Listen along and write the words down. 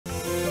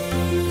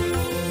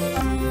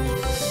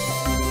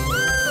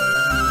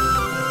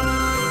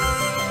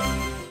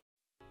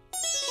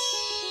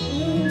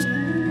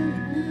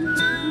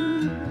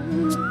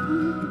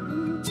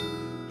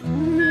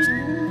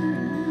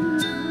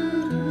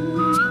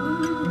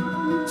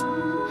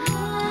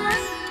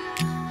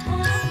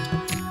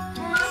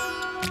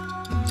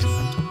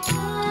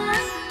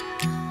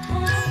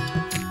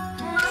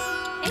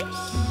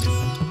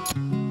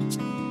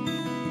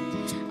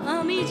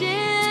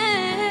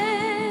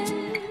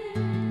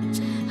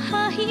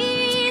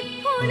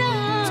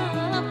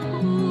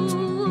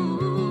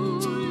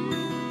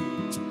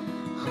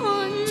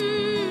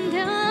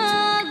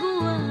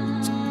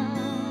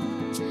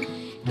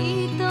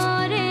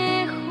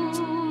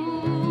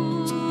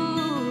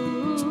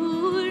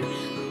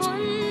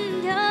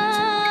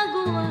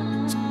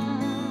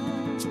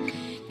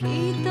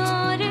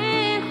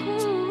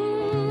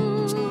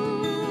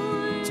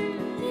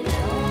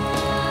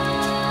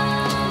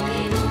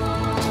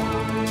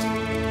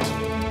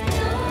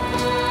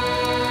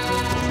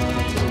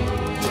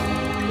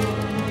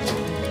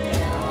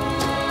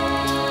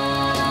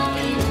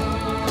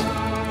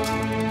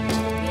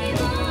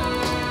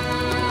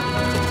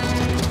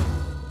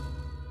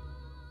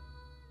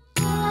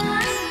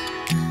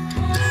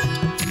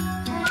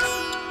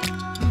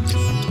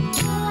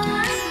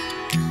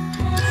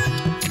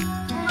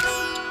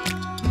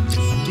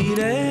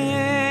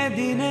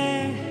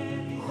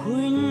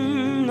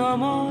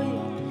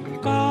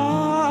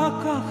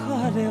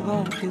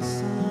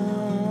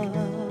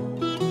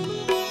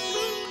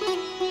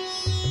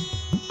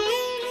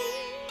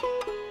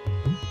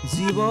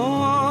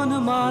জীৱন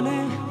মানে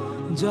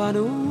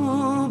জানো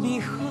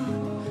বিষয়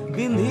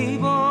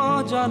বিন্ধিব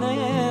জানে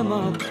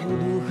মাথো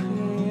দুখে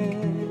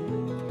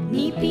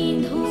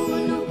নিপিন্ধো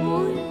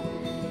নুপুৰ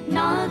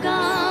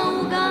নাগাও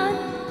গান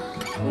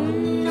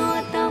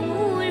উন্নত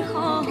মোৰ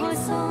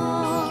সহজ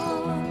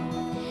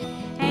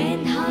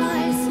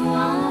এন্ধাৰ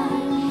চোৱাৰ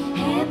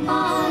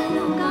হেঁপাহ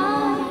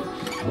লগাই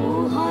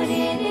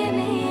পোহৰে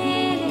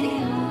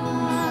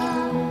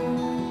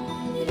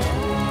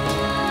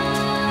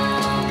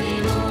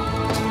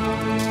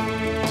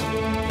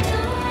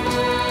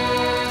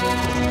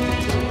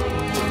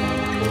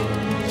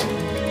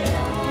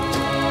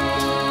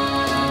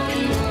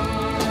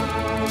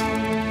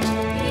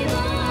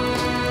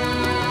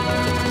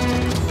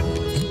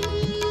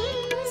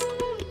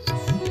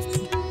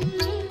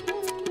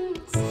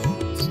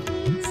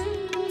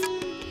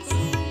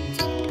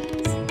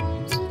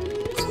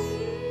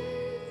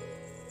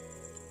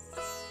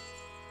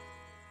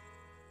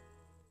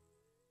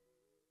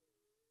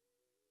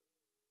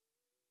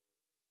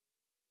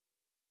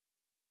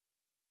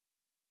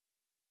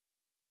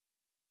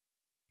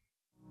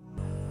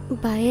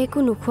বায়ে একো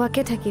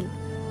নোখোৱাকে থাকিল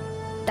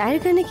তাইৰ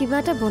কাৰণে কিবা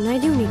এটা বনাই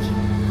দিওঁ নেকি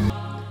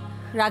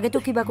ৰাগেতো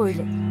কিবা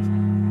কৰিলে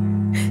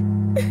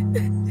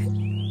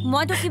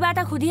মইতো কিবা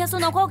এটা সুধি আছো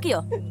নকওঁ কিয়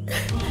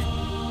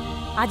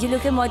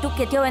আজিলৈকে মই তোক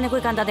কেতিয়াও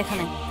এনেকৈ কান্দা দেখা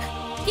নাই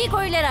কি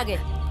কৰিলে ৰাগে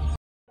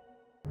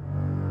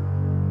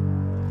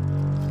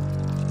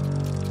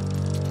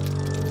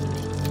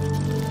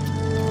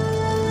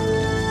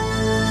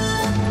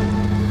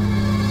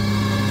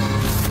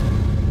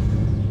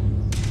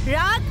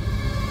ৰাগ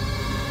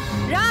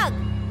ৰাগ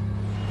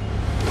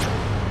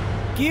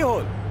কি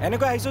হ'ল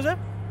এনেকৈ আহিছো যে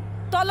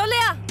তললে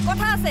আহ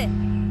কথা আছে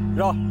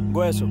ৰ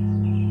গৈ আছো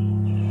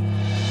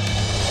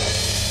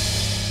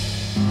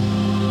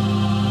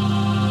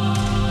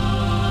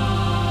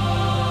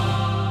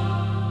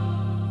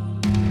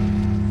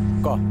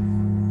ক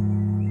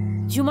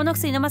জুমনক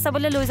চিনেমা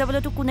চাবলৈ লৈ যাবলৈ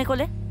তোক কোনে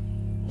ক'লে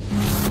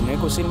কোনে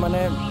কৈছিল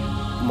মানে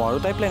মইও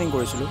তাই প্লেনিং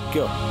কৰিছিলো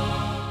কিয়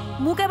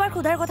মোক এবাৰ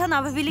সোধাৰ কথা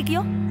নাভাবিলি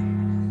কিয়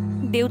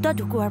দেউতা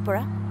ঢুকুৱাৰ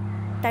পৰা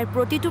তাইৰ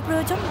প্ৰতিটো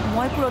প্ৰয়োজন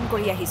মই পূৰণ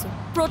কৰি আহিছো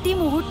প্ৰতি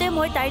মুহূৰ্তে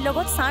মই তাইৰ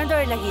লগত সাৰ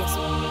দৰে লাগি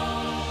আছো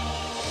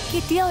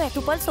কেতিয়াও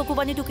এটোপাল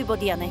চকুপানী টুকিব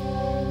দিয়া নাই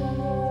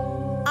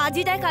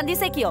আজি তাই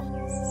কান্দিছে কিয়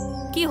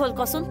কি হ'ল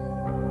কচোন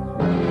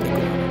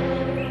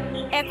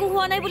একো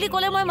হোৱা নাই বুলি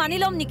ক'লে মই মানি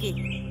ল'ম নেকি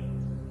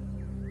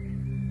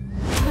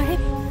আৰে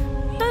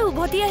তই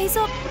উভতি আহিছ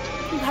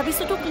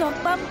ভাবিছো তোক লগ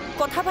পাম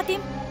কথা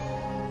পাতিম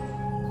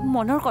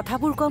মনৰ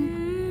কথাবোৰ কম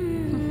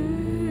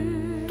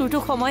তোৰতো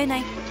সময়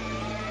নাই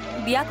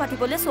বিয়া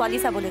পাতিবলৈ ছোৱালী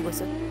চাবলৈ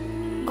গৈছো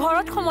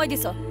ঘৰত সময়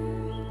দিছ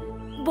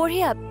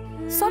বঢ়িয়া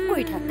সব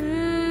কৰি থাক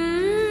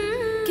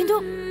কিন্তু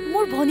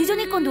মোৰ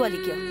ভনীজনী কন্দুৱালি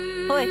কিয়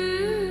ঐ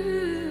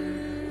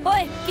ঐ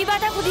কিবা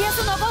এটা সুধি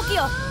আছো নকওঁ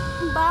কিয়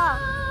বা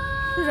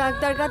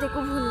ৰাগদাৰ গাত একো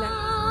ভুল নাই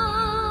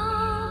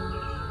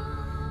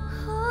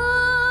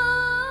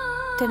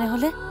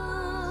তেনেহলে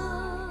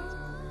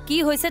কি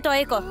হৈছে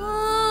তই ক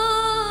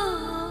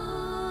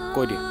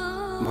কৈ দিয়া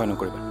ভয়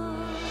নকৰিবা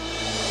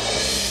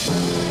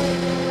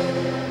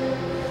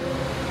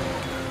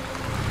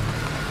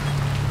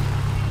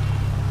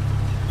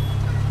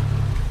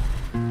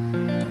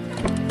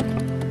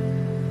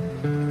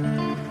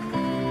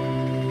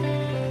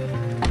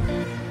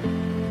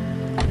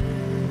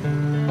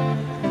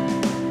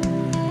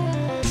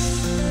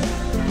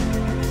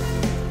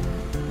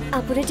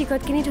আপুনি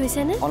টিকট কিনি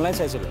থৈছেনে অনলাইন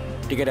চাইছিলো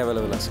টিকেট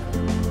এভেইলেবল আছে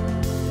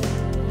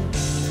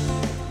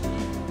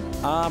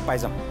পাই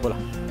যাম ব'লা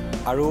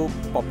আৰু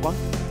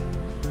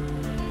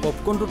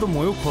পপকৰ্ণটোতো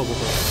ময়ো খুৱাব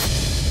পাৰোঁ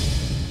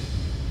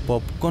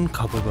পপকৰ্ণ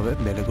খাবৰ বাবে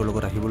বেলেগৰ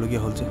লগত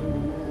আহিবলগীয়া হ'ল যে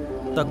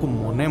তাকো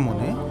মনে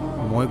মনে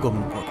মই গম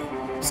নাপাওঁ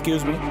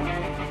এক্সকিউজ মি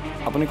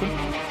আপুনি কোন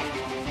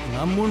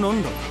নাম মোৰ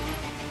নন্দ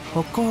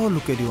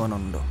সকলোকে দিওঁ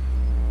আনন্দ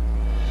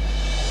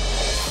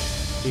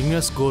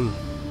ইংৰাজ গ'ল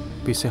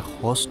পিছে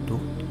হজটো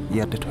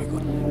ইয়াতে থৈ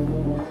গ'ল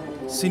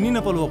চিনি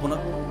নাপালোঁ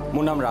আপোনাক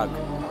মোৰ নাম ৰাগ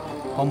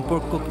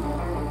সম্পৰ্ক কি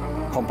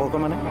সম্পৰ্ক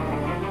মানে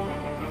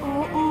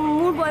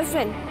মোৰ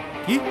বয়ফ্ৰেণ্ড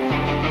কি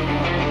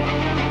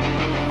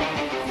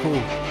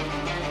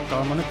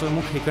তাৰমানে তই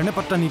মোক সেইকাৰণে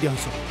পাত্তা নিদিয়া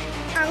হৈছ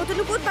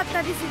আগতেনো ক'ত পাত্তা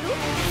দিছিলোঁ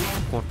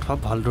কথা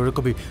ভালদৰে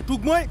কবি তোক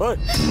মই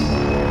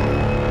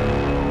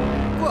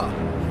কোৱা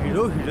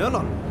হিৰ'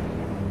 হিৰালাল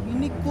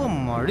এনেকুৱা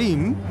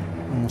মাৰিম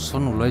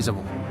মোচন ওলাই যাব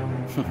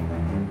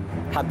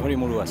হাত ভৰি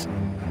মোৰো আছে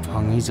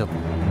ভাঙি যাব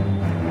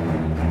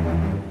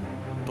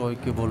তই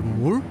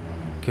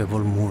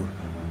কেৱল মোৰ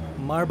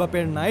মাৰ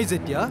বাপেৰ নাই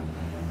যেতিয়া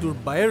তোৰ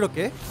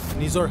বায়েৰকে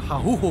নিজৰ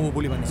শাহু শহু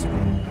বুলি মানিছিল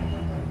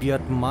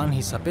বিয়াত মান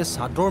হিচাপে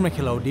চাদৰ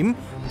মেখেলাও দিম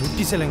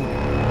ধুতি চেলেঙো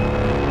দিম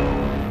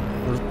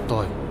আৰু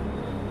তই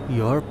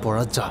ইয়াৰ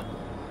পৰা যা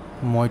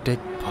মই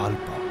তাইক ভাল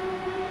পাওঁ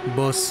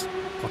বছ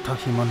কথা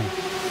সিমানেই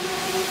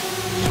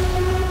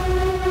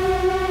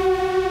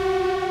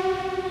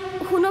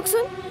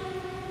শুনকচোন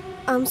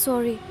আই এম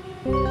চৰি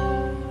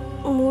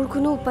মোৰ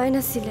কোনো উপায়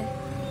নাছিলে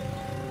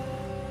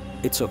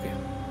ইটছ অ'কে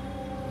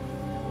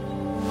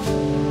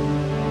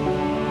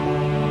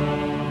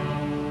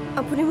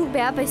আপুনি আপুনি মোক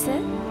বেয়া পাইছে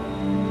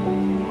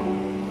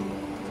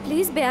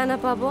প্লিজ বেয়া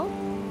নাপাব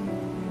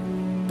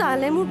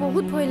তালে মোৰ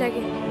বহুত ভয়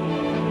লাগে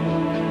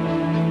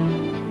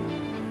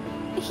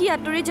সি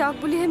আঁতৰি যাওক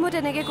বুলিহে মই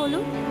তেনেকৈ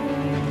ক'লোঁ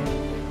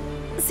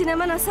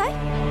চিনেমা নাচায়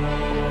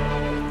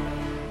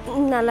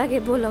নালাগে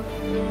ব'লক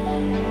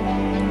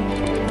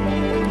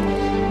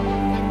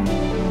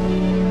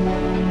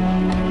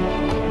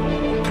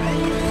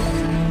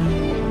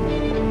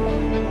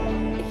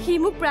সি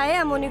মোক প্ৰায়ে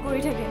আমনি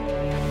কৰি থাকে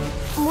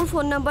মোৰ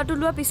ফোন নাম্বাৰটো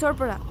লোৱা পিছৰ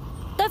পৰা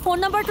তই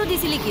ফোন নাম্বাৰটো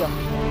দিছিলি কিয়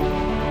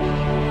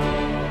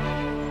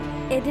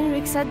এদিন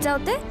ৰিক্সাত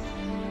যাওঁতে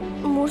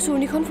মোৰ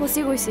চুৰ্ণিখন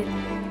ফচি গৈছিল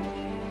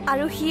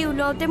আৰু সি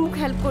ওলাওঁতে মোক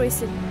হেল্প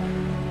কৰিছিল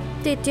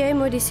তেতিয়াই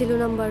মই দিছিলোঁ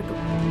নাম্বাৰটো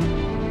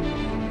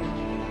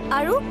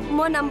আৰু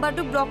মই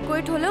নাম্বাৰটো ব্লক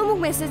কৰি থ'লেও মোক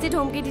মেছেজ দি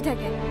ধমকি দি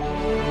থাকে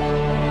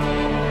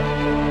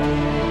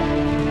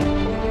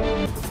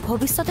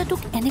ভৱিষ্যতে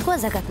তোক এনেকুৱা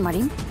জেগাত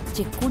মাৰিম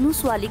যে কোনো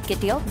ছোৱালীক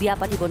কেতিয়াও বিয়া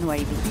পাতিব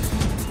নোৱাৰিবি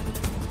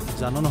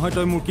জানো নহয়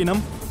তই মোৰ কি নাম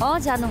অঁ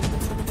জানো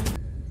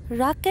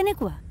ৰাগ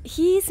কেনেকুৱা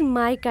he is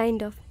my kind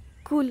of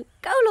কুল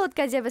কাৰো লগত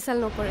কাজিয়া পেচাল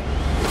নকৰে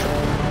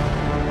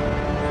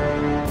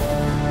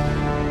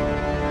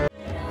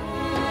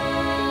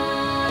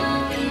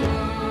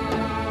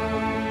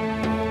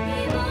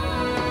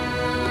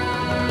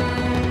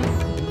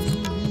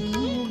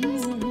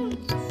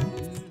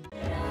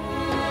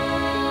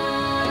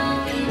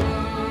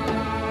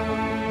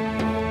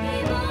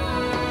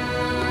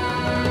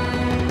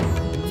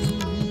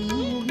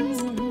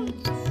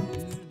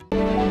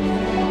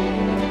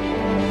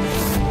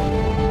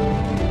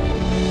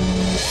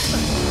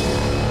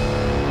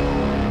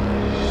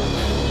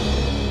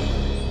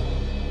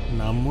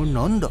মোৰ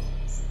নন্দ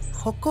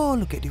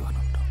সকলোকে দিওঁ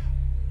আনন্দ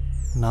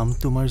নাম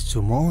তোমাৰ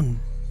জুমন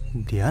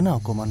দিয়া না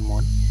অকণমান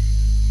মন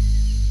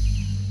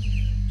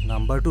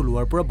নাম্বাৰটো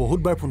লোৱাৰ পৰা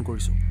বহুতবাৰ ফোন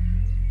কৰিছোঁ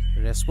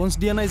ৰেছপন্স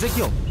দিয়া নাই যে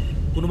কিয়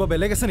কোনোবা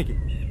বেলেগ আছে নেকি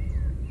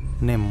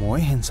নে মই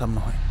হেণ্ডচাম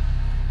নহয়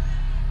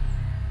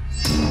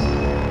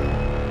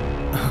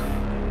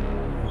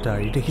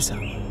দাড়ি দেখিছা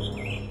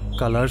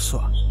কালাৰ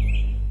চোৱা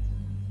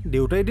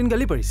দেউতাই এদিন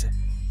গালি পাৰিছে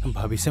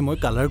ভাবিছে মই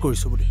কালাৰ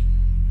কৰিছোঁ বুলি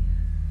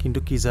কিন্তু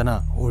কি জানা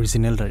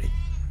অৰিজিনেল দাড়ি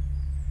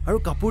আৰু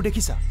কাপোৰ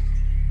দেখিছা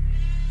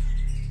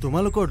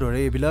তোমালোকৰ দৰে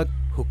এইবিলাক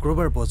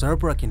শুক্ৰবাৰ বজাৰৰ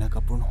পৰা কিনা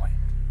কাপোৰ নহয়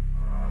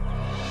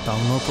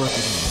টাউনৰ পৰা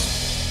কিনি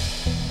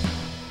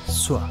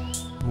চোৱা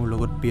মোৰ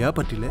লগত বিয়া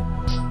পাতিলে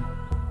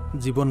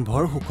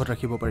জীৱনভৰ সুখত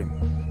ৰাখিব পাৰিম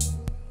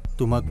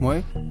তোমাক মই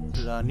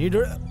ৰাণীৰ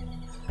দৰে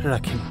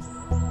ৰাখিম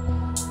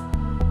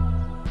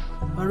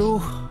আৰু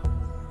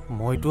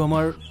মইতো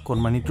আমাৰ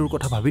কণমানিটোৰ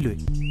কথা ভাবিলোৱেই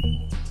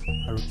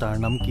আৰু তাৰ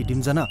নাম কি দিম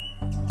জানা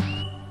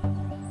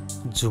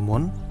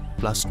জুমন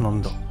প্লাছ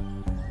নন্দ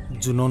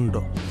জুনন্দ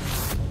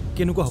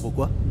কেনেকুৱা হ'ব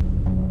কোৱা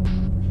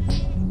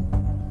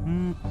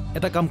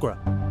এটা কাম কৰা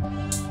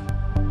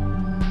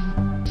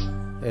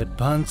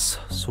এডভান্স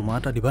চুমা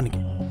এটা দিবা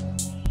নেকি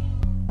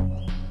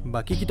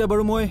বাকীকেইটা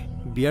বাৰু মই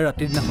বিয়াৰ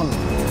ৰাতিৰ দিনাখন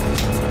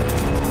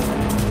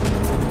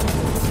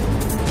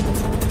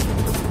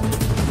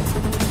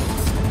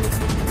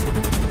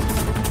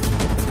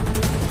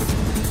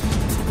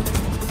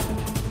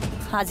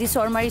আজি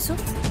চৰ মাৰিছোঁ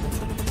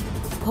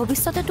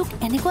ভৱিষ্যতে তোক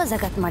এনেকুৱা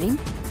জেগাত মাৰিম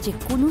যে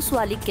কোনো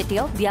ছোৱালীক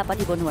কেতিয়াও বিয়া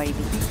পাতিব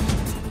নোৱাৰিবি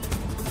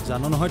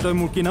জানো নহয় তই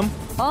মোৰ কি নাম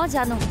অঁ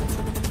জানো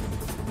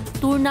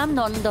তোৰ নাম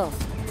নন্দ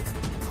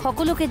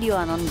সকলোকে দিওঁ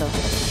আনন্দ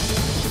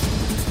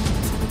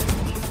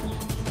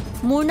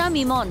মোৰ নাম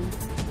ইমন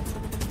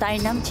তাইৰ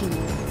নাম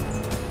চিমু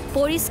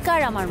পৰিষ্কাৰ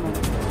আমাৰ মন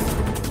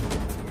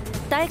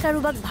তাই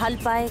কাৰোবাক ভাল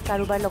পায়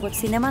কাৰোবাৰ লগত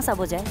চিনেমা চাব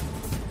যায়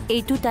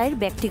এইটো তাইৰ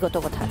ব্যক্তিগত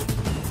কথা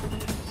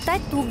তাই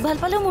তোক ভাল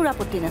পালেও মোৰ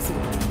আপত্তি নাছিল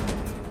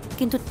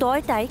কিন্তু তই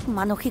তাইক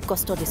মানসিক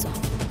কষ্ট দিছ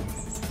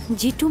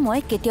যিটো মই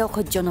কেতিয়াও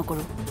সহ্য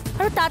নকৰোঁ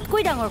আৰু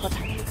তাতকৈ ডাঙৰ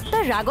কথা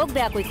তই ৰাগক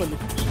বেয়াকৈ ক'লি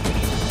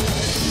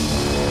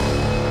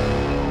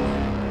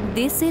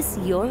this is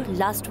your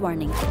last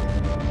warning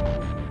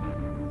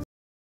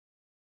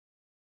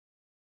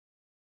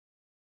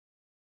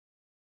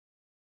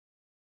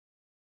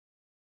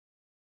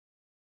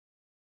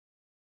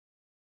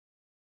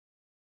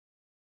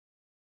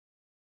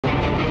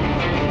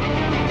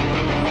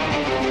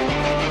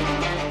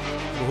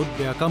বহুত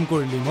বেয়া কাম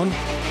কৰিলি মন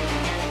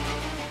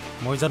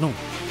মই জানো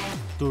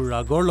তোৰ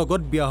ৰাগৰ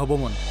লগত বিয়া হ'ব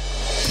মন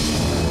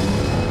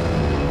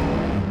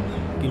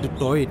কিন্তু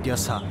তই এতিয়া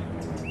চা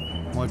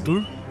মই তোৰ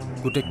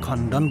গোটেই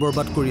খানদান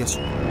বৰবাদ কৰি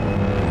আছোঁ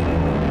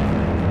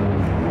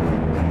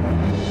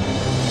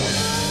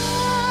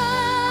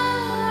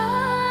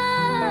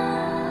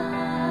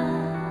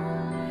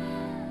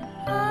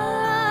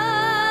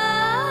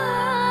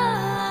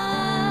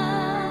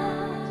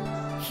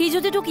সি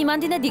যদি তোক ইমান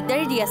দিনে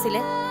দিগদাৰী দি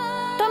আছিলে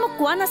তই মোক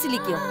কোৱা নাছিলি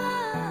কিয়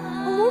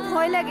মোৰ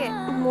ভয় লাগে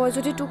মই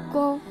যদি তোক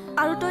কওঁ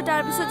আৰু তই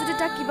তাৰপিছত যদি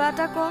তাক কিবা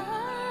এটা ক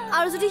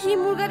আৰু যদি সি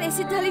মোৰ গাত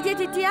এচিড ঢালি দিয়ে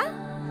তেতিয়া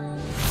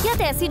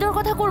ইয়াত এচিডৰ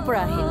কথা ক'ৰ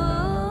পৰা আহিল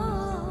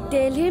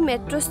দিল্লীৰ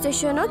মেট্ৰ'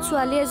 ষ্টেচনত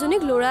ছোৱালী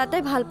এজনীক ল'ৰা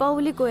এটাই ভাল পাওঁ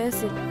বুলি কৈ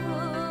আছিল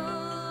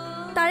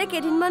তাৰে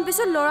কেইদিনমান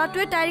পিছত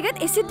ল'ৰাটোৱে তাইৰ গাত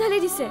এচিড ঢালি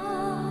দিছে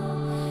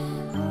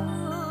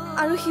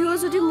আৰু সিও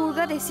যদি মোৰ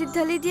গাত এচিড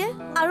ঢালি দিয়ে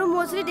আৰু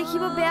মই যদি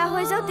দেখিব বেয়া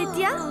হৈ যাওঁ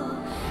তেতিয়া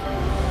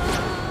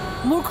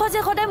মূৰ্খ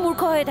যে সদায়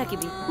মূৰ্খ হৈ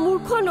থাকিবি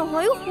মূৰ্খ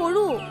নহয়ও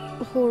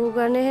সৰু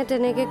কাৰণেহে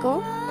তেনেকে কওঁ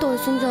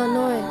তইচোন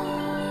জানই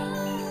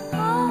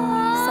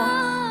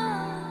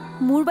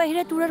মোৰ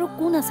বাহিৰে তোৰ আৰু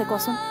কোন আছে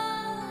কচোন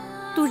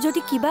তোৰ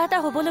যদি কিবা এটা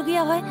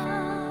হ'বলগীয়া হয়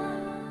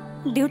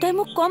দেউতাই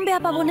মোক কম বেয়া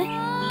পাবনে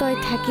তই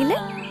থাকিলে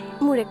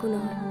মোৰ একো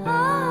নহয়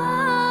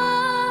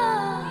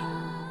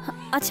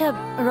আচ্ছা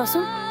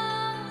ৰচোন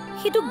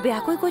সি তোক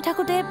বেয়াকৈ কৈ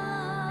থাকোঁতে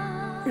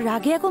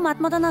ৰাগে একো মাত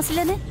মতা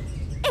নাছিলে নে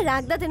এই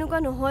ৰাগদা তেনেকুৱা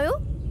নহয়ও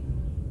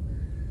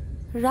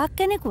ৰাগ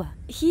কেনেকুৱা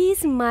he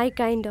is my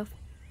kind of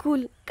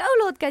কুল কাৰো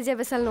লগত কাজিয়া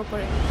পেচাল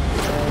নকৰে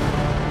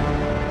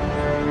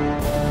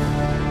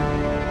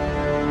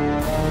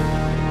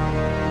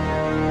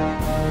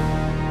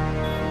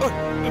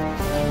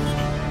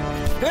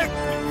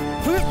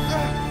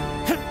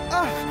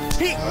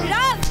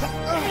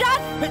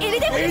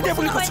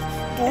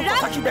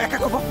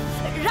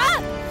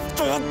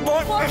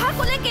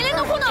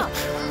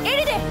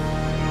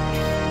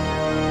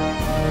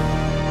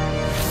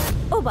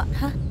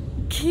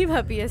কি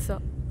ভাবি আছ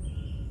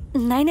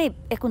নাই নাই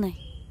একো নাই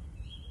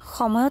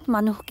সময়ত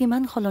মানুহ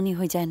কিমান সলনি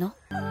হৈ যায় ন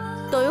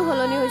তইও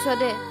সলনি হৈছ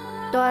দে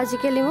তই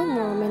আজিকালি মোক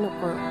মৰমে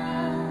নকৰ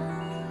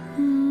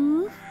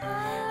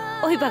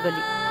ঐ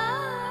পাগলী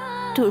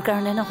তোৰ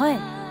কাৰণে নহয়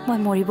মই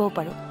মৰিবও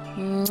পাৰোঁ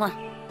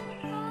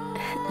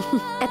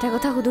এটা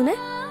কথা সুধোনে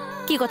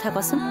কি কথা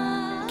কচোন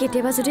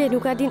কেতিয়াবা যদি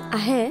এনেকুৱা দিন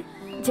আহে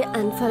যে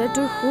আনফালে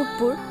তোৰ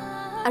সুখবোৰ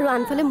আৰু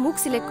আনফালে মোক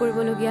চিলেক্ট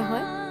কৰিবলগীয়া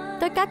হয়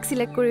তই কাক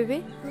চিলেক্ট কৰিবি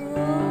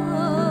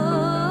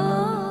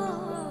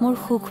মোৰ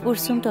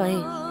সুখবোৰচোন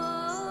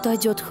তই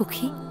য'ত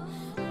সুখী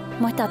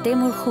মই তাতে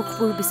মোৰ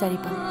সুখবোৰ বিচাৰি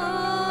পাম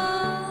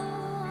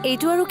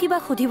এইটো আৰু কিবা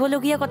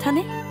সুধিবলগীয়া কথা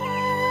নে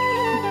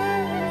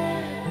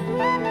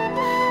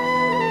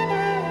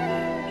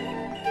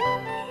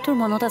তোৰ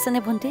মনত আছেনে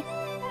ভণ্টি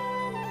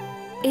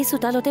এই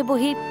চোতালতে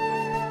বহি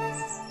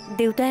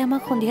দেউতাই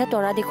আমাক সন্ধিয়া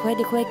তৰা দেখুৱাই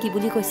দেখুৱাই কি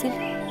বুলি কৈছিল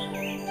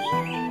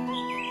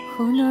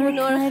সোণৰ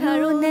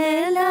খাৰুনে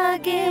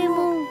লাগে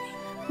মোক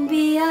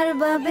বিয়াৰ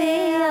বাবে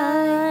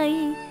আই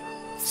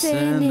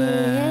চেনে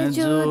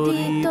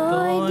যদি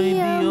তই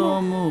দিয়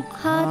মোক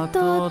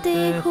হাততে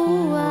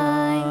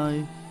খুৱাই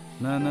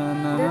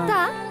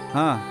দেউতা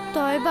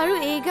তই বাৰু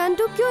এই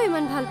গানটো কিয়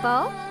ইমান ভাল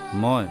পাৱ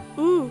মই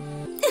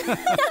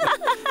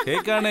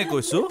সেইকাৰণে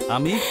কৈছো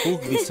আমি সুখ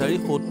বিচাৰি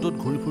সত্যত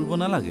ঘূৰি ফুৰিব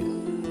নালাগে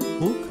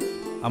সুখ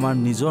আমাৰ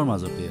নিজৰ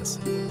মাজতে আছে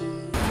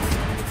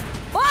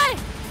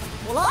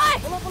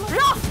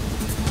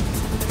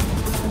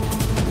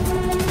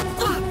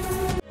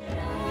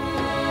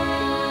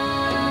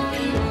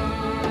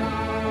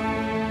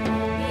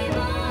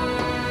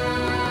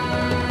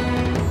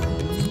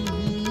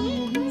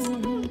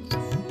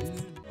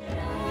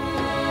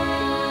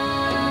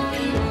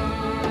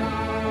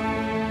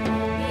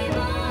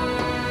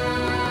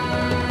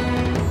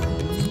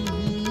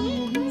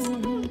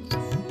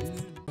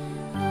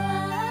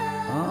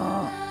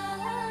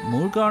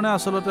মোৰ কাৰণে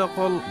আচলতে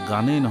অকল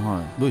গানেই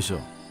নহয় বুজিছ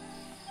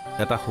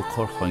এটা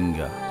সুখৰ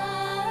সংজ্ঞা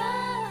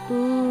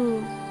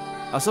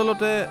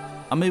আচলতে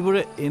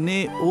আমিবোৰে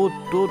এনেই অ'ত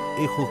ত'ত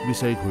এই সুখ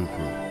বিচাৰি ঘূৰি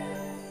ফুৰোঁ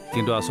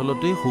কিন্তু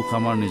আচলতে সুখ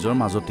আমাৰ নিজৰ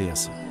মাজতেই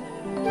আছে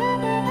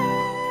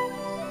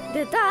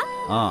দেউতা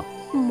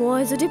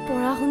মই যদি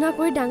পঢ়া শুনা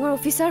কৰি ডাঙৰ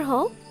অফিচাৰ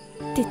হওঁ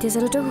তেতিয়া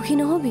জানো তই সুখী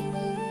নহবি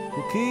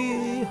সুখী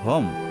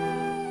হ'ম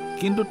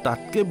কিন্তু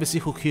তাতকৈ বেছি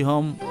সুখী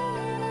হ'ম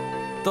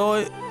তই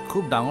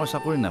খুব ডাঙৰ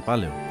চাকৰি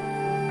নাপালেও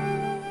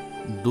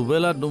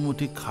দুবেলা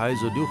দুমুঠি খাই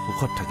যদিও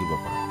সুখত থাকিব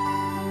পাৰ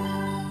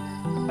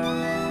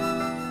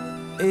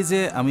এই যে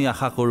আমি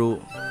আশা কৰোঁ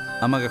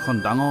আমাক এখন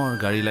ডাঙৰ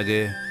গাড়ী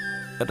লাগে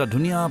এটা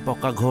ধুনীয়া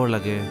পকা ঘৰ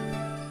লাগে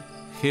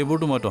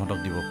সেইবোৰতো মই তহঁতক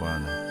দিব পৰা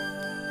নাই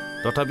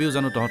তথাপিও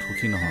জানো তহঁত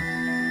সুখী নহয়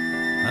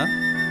হা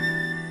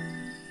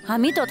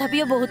আমি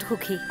তথাপিও বহুত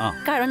সুখী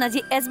কাৰণ আজি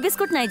এছ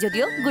বিস্কুট নাই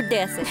যদিও গুড ডে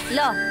আছে ল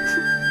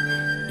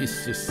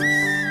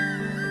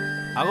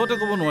আগতে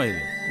ক'ব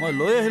নোৱাৰিলে মই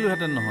লৈ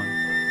আহিলোহেঁতেন নহয়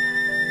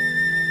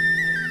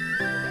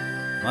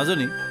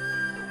মাজনী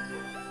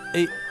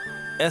এই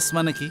এছ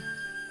মানে কি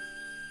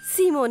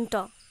শ্ৰীমন্ত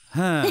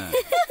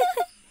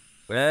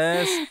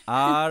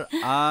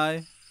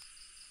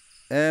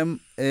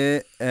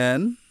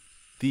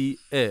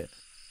SRIMANTA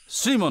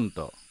শ্ৰীমন্ত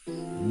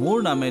মোৰ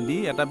নামেদি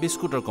এটা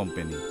বিস্কুটৰ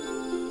কোম্পানী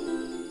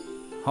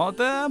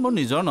হওঁতে মোৰ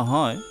নিজৰ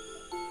নহয়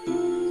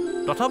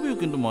তথাপিও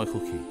কিন্তু মই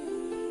সুখী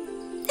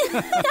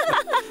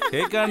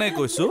সেইকাৰণে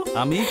কৈছোঁ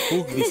আমি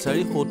সুখ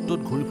বিচাৰি সত্যত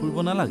ঘূৰি ফুৰিব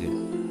নালাগে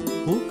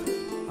সুখ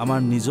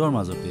আমাৰ নিজৰ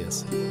মাজতে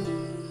আছে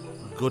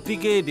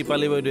গতিকে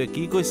দীপালী বাইদেৱে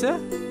কি কৈছে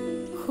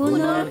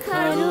সোণৰ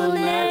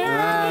খাৰুনে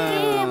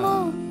লাগে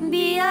মোক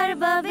বিয়াৰ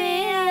বাবে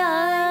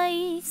আই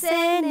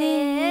চেনে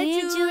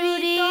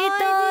জুৰি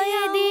তই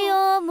দিয়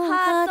মোক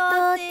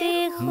হাততে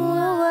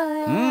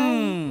খুৱাই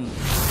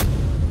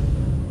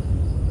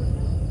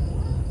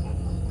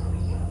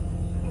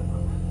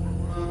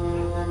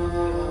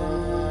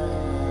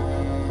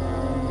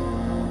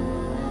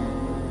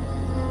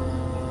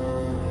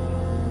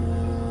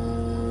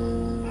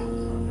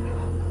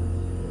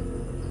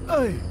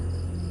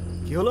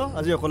কি হলো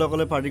আজি অকলে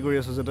অকলে পাৰ্টি কৰি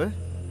আছ যে তই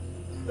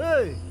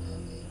এই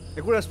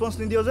একো ৰেছপন্স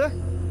নিদিয় যে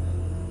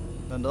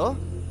নন্দ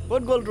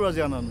ক'ত গ'ল তোৰ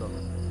আজি আনন্দ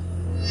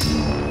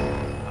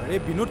আৰে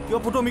বিনোদ কিয়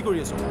ফটোমি কৰি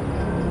আছ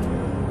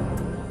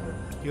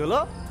কি হলো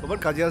ক'ৰবাত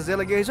কাজিয়া চাজিয়া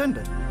লাগি আহিছ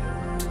নি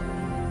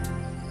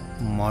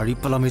মাৰি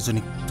পেলাম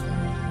এইজনীক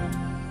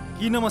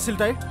কি নাম আছিল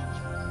তাইৰ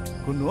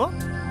কোনো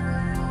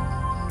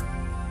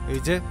এই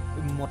যে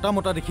মতা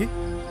মতা দেখি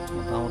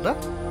মতা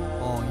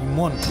অঁ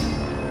ইমন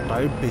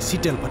তাইৰ বেছি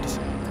তেল পাতিছে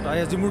তাই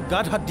আজি মোৰ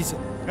গাত হাত দিছে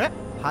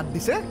হাত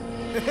দিছে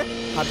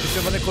হাত দিছে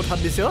মানে ক'ত হাত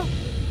দিছে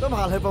তই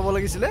ভালহে পাব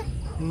লাগিছিলে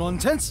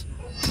ননচেন্স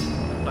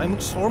তাই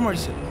মোক চৰ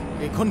মাৰিছে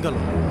এইখন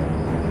গালত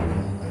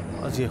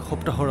আজি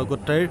এসপ্তাহৰ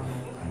আগত তাইৰ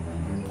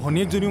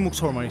ভনীয়েকজনীও মোক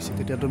চৰ মাৰিছে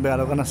তেতিয়াতো বেয়া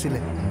লগা নাছিলে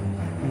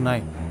নাই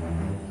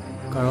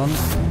কাৰণ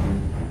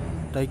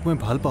তাইক মই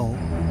ভাল পাওঁ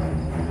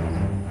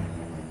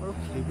আৰু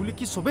সেইবুলি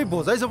কি চবেই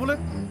বজাই যাবলৈ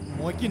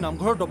মই কি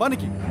নামঘৰৰ দবা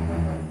নেকি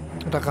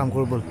এটা কাম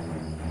কৰ ব'ল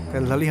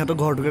তেল ঢালি সিহঁতৰ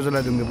ঘৰটোকে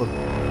জ্বলাই দিওঁগৈ ব'ল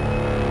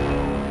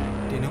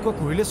তেনেকুৱা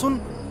কৰিলেচোন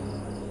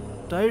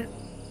তাইৰ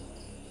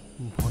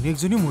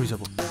ভনীয়েকজনীও মৰি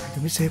যাব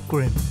তুমি ছেভ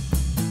কৰিম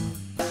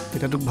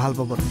তেতিয়া তোক ভাল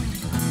পাব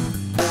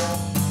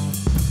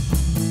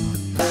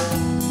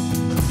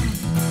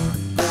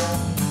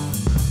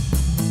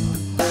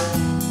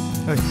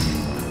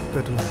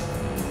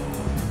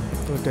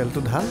তই তেলটো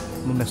ঢাল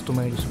মই মেচটো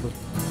মাৰি দিছোঁ ব'ল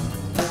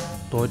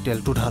তই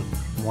তেলটো ঢাল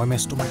মই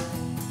মেচটো মাৰি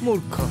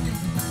মূৰ্খ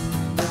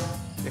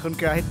এখন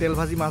কেৰাহীত তেল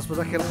ভাজি মাছ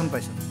ভজা খেলখন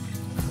পাইছ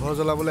ঘৰ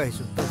জ্বলাবলৈ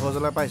আহিছোঁ তই ঘৰ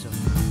জ্বলাই পাইছ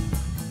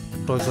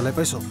তই জ্বলাই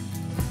পাইছ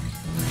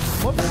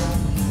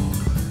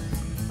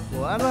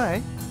পোৱা নাই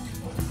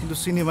কিন্তু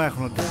চিনেমা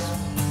এখনত দেখিছোঁ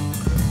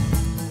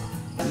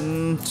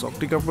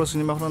শক্তি কাপুৰৰ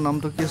চিনেমাখনৰ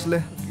নামটো কি আছিলে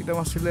কিতাপ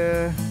আছিলে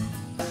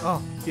অঁ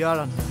ইয়াৰ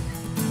আন্ধা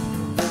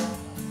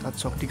তাত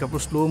শক্তি কাপুৰ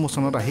শ্ল'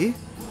 মোশ্যনত আহি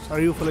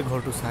চাৰিওফালে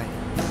ঘৰটো চাই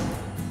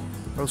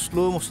আৰু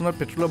শ্ল' মোশ্যনত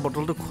পেট্ৰলৰ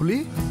বটলটো খুলি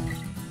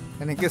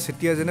এনেকৈ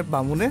চেতিয়াই যেনে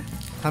বামুণে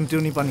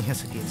শান্তিৰণি পানীহে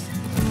চেতিয়াইছে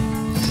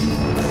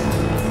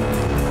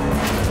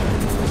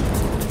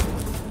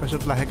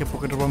তাৰপিছত লাহেকৈ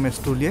পকেটৰ পৰা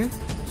মেচটো উলিয়াই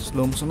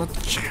শ্ল' মোশ্যনত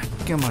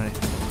চেককৈ মাৰে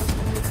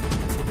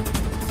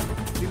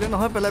দিলে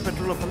নহয় পেলাই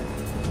পেট্ৰলৰ ফালে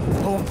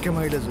ধমকৈ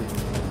মাৰিলে জুই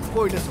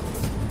কৰিলে চব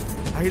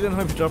আহিলে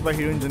নহয় ভিতৰৰ পৰা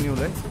হিৰইনজনী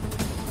ওলাই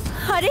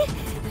আৰে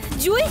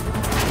জুই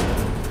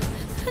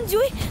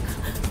জুই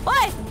ঐ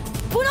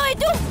কোন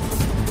এইটো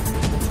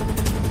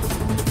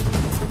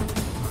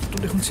তোৰ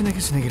দেখোন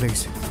চিনাকি চিনাকি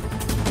লাগিছে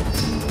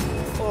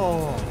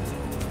অঁ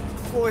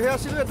কৈহে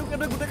আছিলোঁ এইটো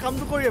কেনে গোটেই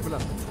কামটো কৰিয়ে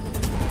পেলাম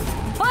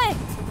ঐ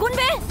কোন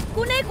বে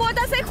কোনে ক'ত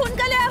আছে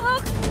সোনকালে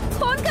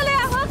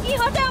আহক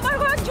ইহঁতে আমাৰ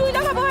ঘৰত জুই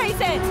লগাব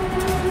আহিছে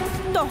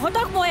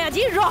তহঁতক মই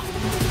আজি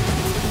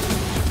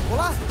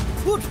ব'লা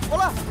উঠ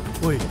ব'লা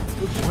ঐ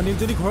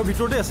ভনীয়েকজনী ঘৰৰ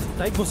ভিতৰতে আছে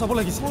তাইক বচাব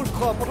লাগিছিল মূৰ্খ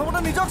প্ৰথমতে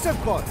নিজক ছেভ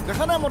কৰ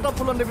দেখা নাই মতা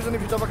ফুলন দেৱীজনী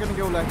ভিতৰৰ পৰা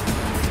কেনেকৈ ওলাই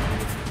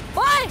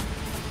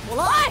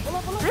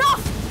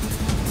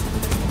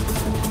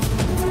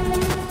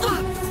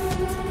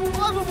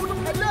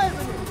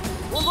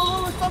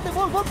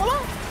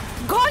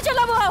ঘৰ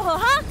জ্বলাব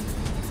হা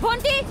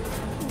ভণ্টি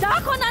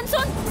দাখন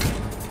আনচোন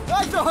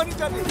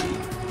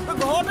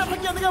ঘৰতে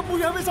থাকি এনেকৈ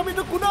বুঢ়ী ভাবি চাবি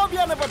তোক কোনেও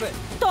বিয়া নাপাতে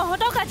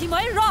তহঁতক আজি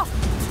মই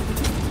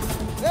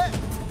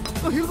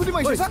শিলগুটি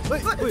মাৰিছে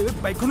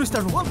বাইকখনো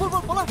ষ্টাৰ্ট হ'ব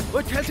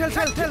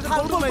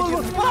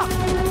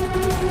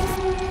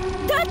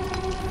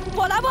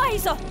পলাব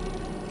আহিছ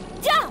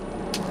যা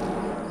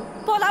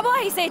পলাব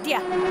আহিছে এতিয়া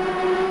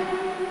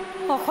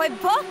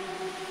অসভ্য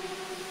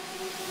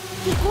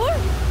কুকুৰ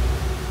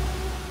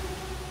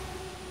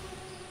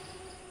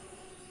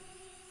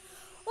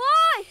ঐ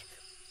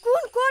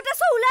কোন ক'ত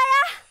আছ ওলাই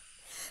আহ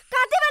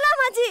কাটি পেলাম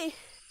আজি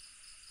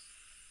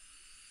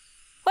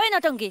ঐ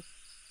নটংকি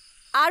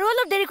আৰু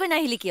অলপ দেৰিকৈ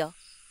নাহিলি কিয়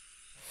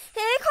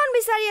এইখন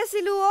বিচাৰি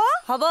আছিলো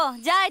হ'ব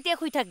যা এতিয়া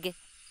শুই থাকগে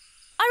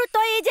আৰু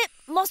তই এই যে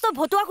মস্ত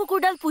ভতুৱা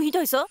কুকুৰডাল পুহি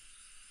থৈছ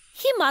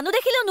সি মানুহ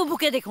দেখিলেও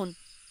নুভুকে দেখোন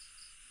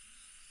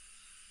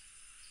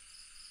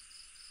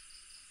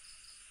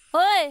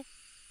ঐ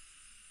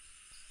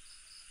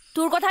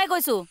তোৰ কথাই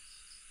কৈছো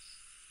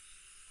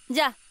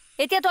যা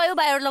এতিয়া তইও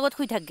বায়ৰ লগত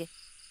শুই থাকগে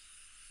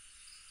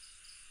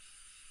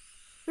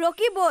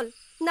ৰকি বল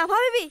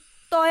নাভাবিবি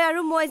তই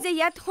আৰু মই যে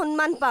ইয়াত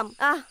সন্মান পাম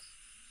আহ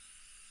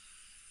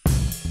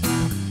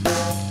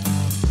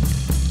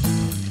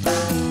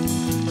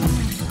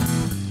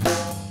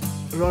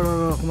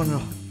অকণমান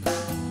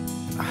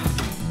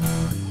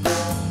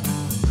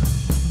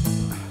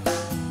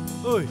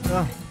ঐ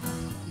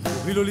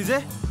বহি ললি যে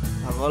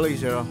ভাগৰ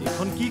লাগিছে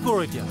এইখন কি কৰ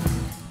এতিয়া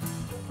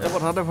এই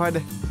পথাৰতে ভৰাই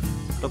দে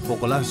তই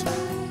পগলা হৈছ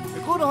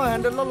একো নহয়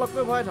হেণ্ডেলত লগ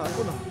কৰি ভৰাই থ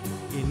একো নহয়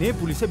এনেই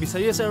পুলিচে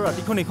বিচাৰি আছে আৰু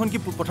ৰাতিখন এইখন কি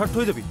পথাৰত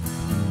থৈ যাবি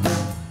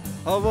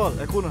হ'ব ব'ল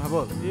একো নহয়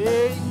ব'ল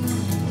এই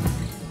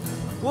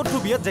ক'ত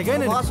তোৰ বিয়াত জেগাই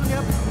নাই আছোন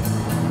ইয়াত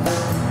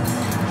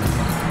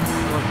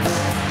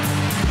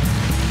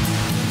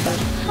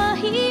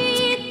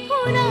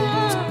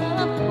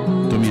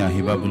তুমি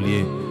আহিবা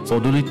বুলিয়ে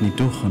পদূলিত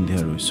নিতৌ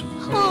সন্ধিয়া ৰৈছো